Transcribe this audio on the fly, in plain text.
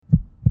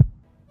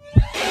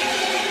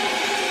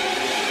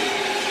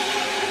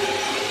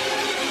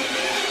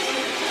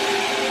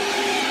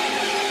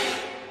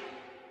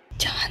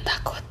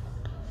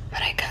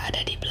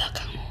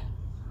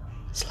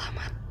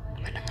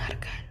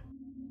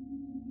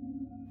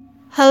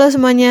Halo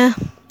semuanya,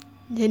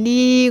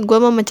 jadi gue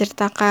mau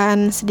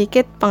menceritakan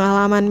sedikit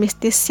pengalaman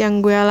mistis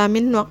yang gue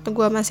alamin waktu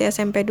gue masih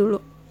SMP dulu.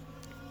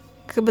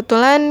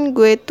 Kebetulan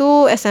gue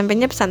itu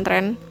SMP-nya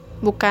pesantren,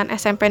 bukan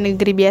SMP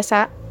negeri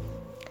biasa.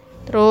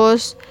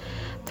 Terus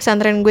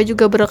pesantren gue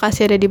juga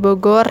berlokasi ada di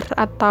Bogor,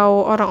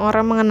 atau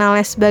orang-orang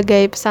mengenalnya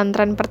sebagai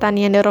Pesantren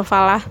Pertanian Darul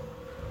Fallah.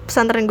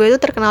 Pesantren gue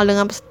itu terkenal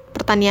dengan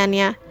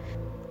pertaniannya.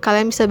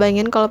 Kalian bisa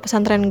bayangin kalau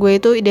pesantren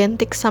gue itu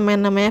identik sama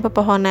yang namanya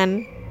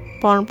pepohonan.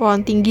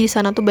 Pohon-pohon tinggi di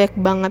sana tuh banyak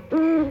banget.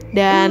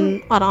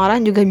 Dan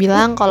orang-orang juga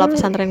bilang kalau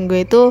pesantren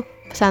gue itu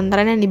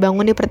pesantren yang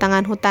dibangun di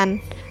pertengahan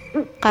hutan.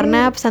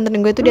 Karena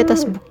pesantren gue itu di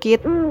atas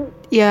bukit.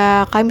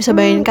 Ya kalian bisa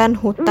bayangkan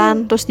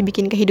hutan terus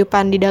dibikin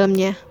kehidupan di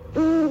dalamnya.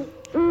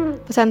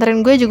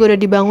 Pesantren gue juga udah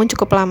dibangun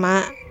cukup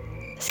lama,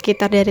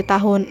 sekitar dari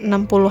tahun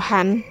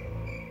 60-an.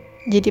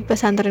 Jadi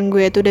pesantren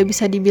gue itu udah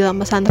bisa dibilang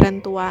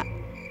pesantren tua.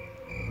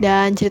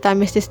 Dan cerita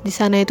mistis di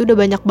sana itu udah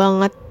banyak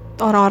banget.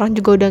 Orang-orang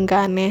juga udah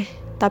gak aneh.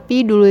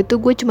 Tapi dulu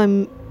itu gue cuma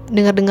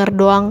dengar-dengar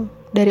doang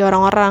dari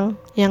orang-orang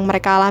yang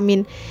mereka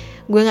alamin.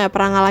 Gue nggak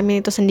pernah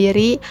ngalamin itu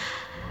sendiri.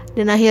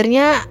 Dan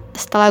akhirnya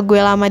setelah gue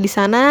lama di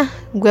sana,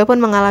 gue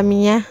pun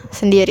mengalaminya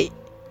sendiri.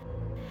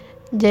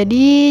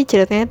 Jadi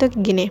ceritanya tuh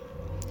gini.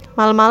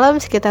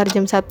 Malam-malam sekitar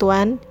jam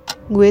 1-an,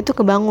 gue tuh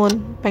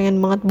kebangun, pengen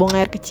banget buang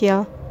air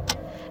kecil.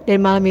 Dan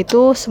malam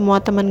itu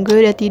semua teman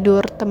gue udah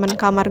tidur, teman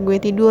kamar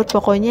gue tidur,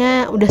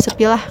 pokoknya udah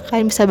sepi lah.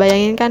 Kalian bisa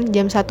bayangin kan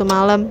jam 1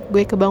 malam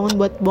gue kebangun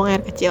buat buang air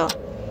kecil.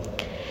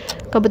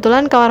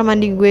 Kebetulan kamar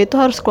mandi gue itu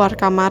harus keluar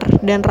kamar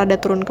dan rada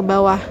turun ke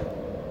bawah.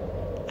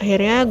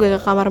 Akhirnya gue ke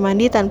kamar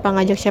mandi tanpa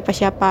ngajak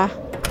siapa-siapa.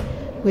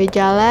 Gue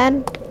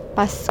jalan,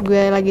 pas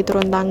gue lagi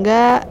turun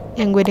tangga,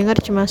 yang gue denger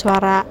cuma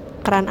suara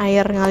keran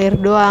air ngalir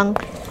doang,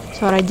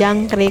 suara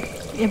jangkrik.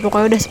 Ya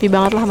pokoknya udah sepi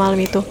banget lah malam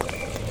itu.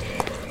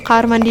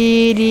 Kamar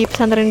mandi di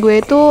pesantren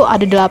gue itu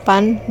ada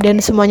 8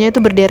 dan semuanya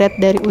itu berderet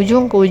dari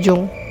ujung ke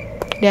ujung.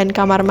 Dan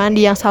kamar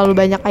mandi yang selalu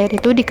banyak air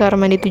itu di kamar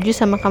mandi 7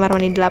 sama kamar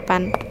mandi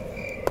 8.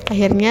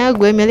 Akhirnya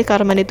gue milih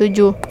kamar mandi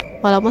 7.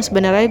 Walaupun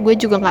sebenarnya gue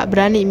juga gak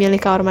berani milih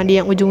kamar mandi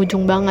yang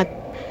ujung-ujung banget.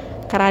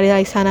 Karena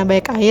di sana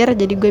banyak air,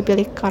 jadi gue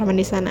pilih kamar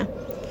mandi sana.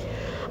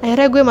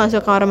 Akhirnya gue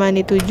masuk kamar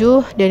mandi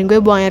 7 dan gue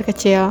buang air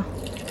kecil.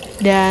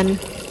 Dan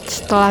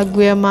setelah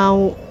gue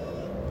mau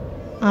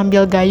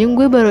ngambil gayung,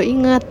 gue baru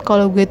ingat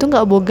kalau gue tuh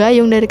gak bawa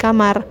gayung dari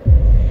kamar.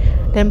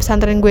 Dan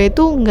pesantren gue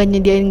itu gak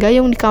nyediain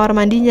gayung di kamar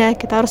mandinya,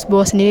 kita harus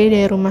bawa sendiri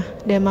dari rumah.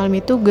 Dan malam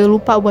itu gue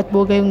lupa buat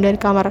bawa gayung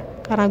dari kamar,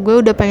 karena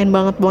gue udah pengen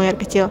banget buang air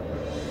kecil.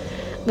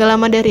 Gak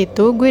lama dari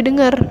itu gue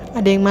denger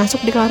ada yang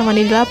masuk di kamar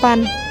mandi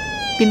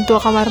 8. Pintu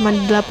kamar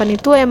mandi 8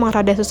 itu emang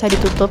rada susah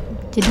ditutup,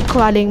 jadi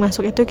kalau ada yang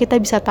masuk itu kita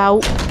bisa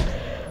tahu.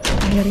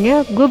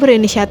 Akhirnya gue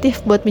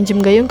berinisiatif buat minjem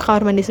gayung ke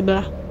kamar mandi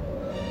sebelah.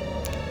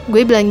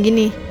 Gue bilang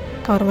gini,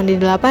 kamar mandi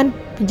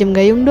 8 pinjem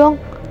gayung dong.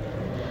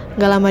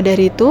 Gak lama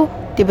dari itu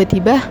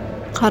tiba-tiba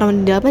kamar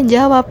mandi 8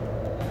 jawab,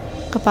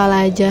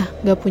 kepala aja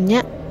gak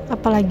punya,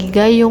 apalagi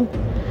gayung.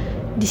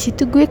 Di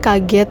situ gue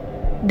kaget,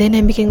 dan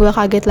yang bikin gue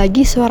kaget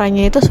lagi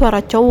suaranya itu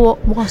suara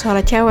cowok, bukan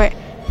suara cewek.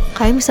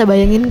 Kalian bisa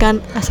bayangin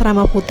kan,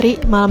 asrama putri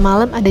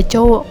malam-malam ada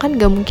cowok, kan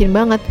gak mungkin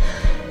banget.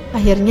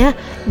 Akhirnya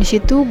di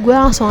situ gue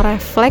langsung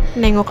refleks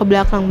nengok ke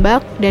belakang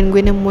bak, dan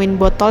gue nemuin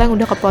botol yang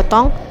udah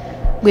kepotong.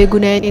 Gue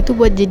gunain itu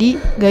buat jadi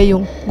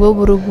gayung. Gue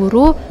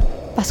buru-buru,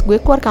 pas gue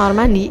keluar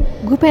kamar mandi,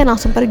 gue pengen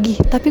langsung pergi,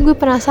 tapi gue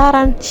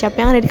penasaran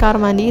siapa yang ada di kamar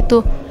mandi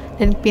itu,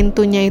 dan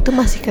pintunya itu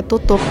masih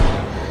ketutup.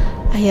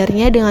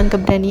 Akhirnya dengan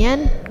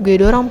keberanian gue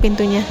dorong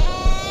pintunya,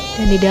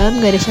 dan di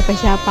dalam gak ada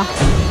siapa-siapa.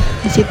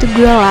 Di situ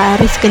gue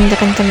lari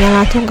sekencang-kencangnya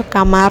langsung ke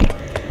kamar.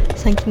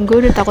 Saking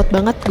gue udah takut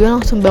banget, gue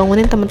langsung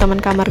bangunin teman-teman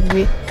kamar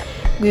gue.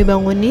 Gue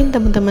bangunin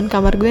teman-teman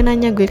kamar gue,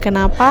 nanya gue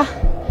kenapa,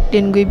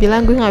 dan gue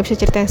bilang gue nggak bisa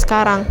ceritain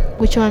sekarang.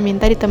 Gue cuma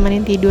minta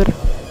ditemenin tidur.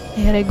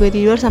 Akhirnya gue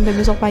tidur sampai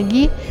besok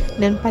pagi,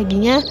 dan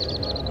paginya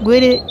gue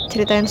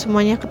diceritain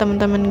semuanya ke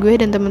teman-teman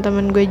gue, dan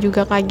teman-teman gue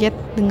juga kaget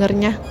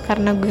dengernya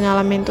karena gue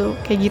ngalamin tuh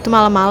kayak gitu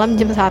malam-malam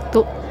jam 1.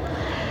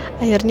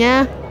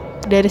 Akhirnya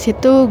dari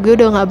situ gue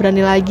udah nggak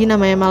berani lagi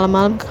namanya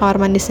malam-malam ke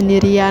kamar mandi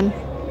sendirian.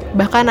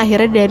 Bahkan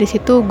akhirnya dari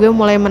situ gue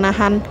mulai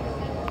menahan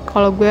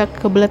kalau gue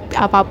kebelet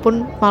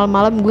apapun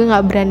malam-malam, gue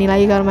nggak berani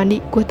lagi kamar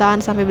mandi, gue tahan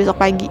sampai besok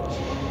pagi.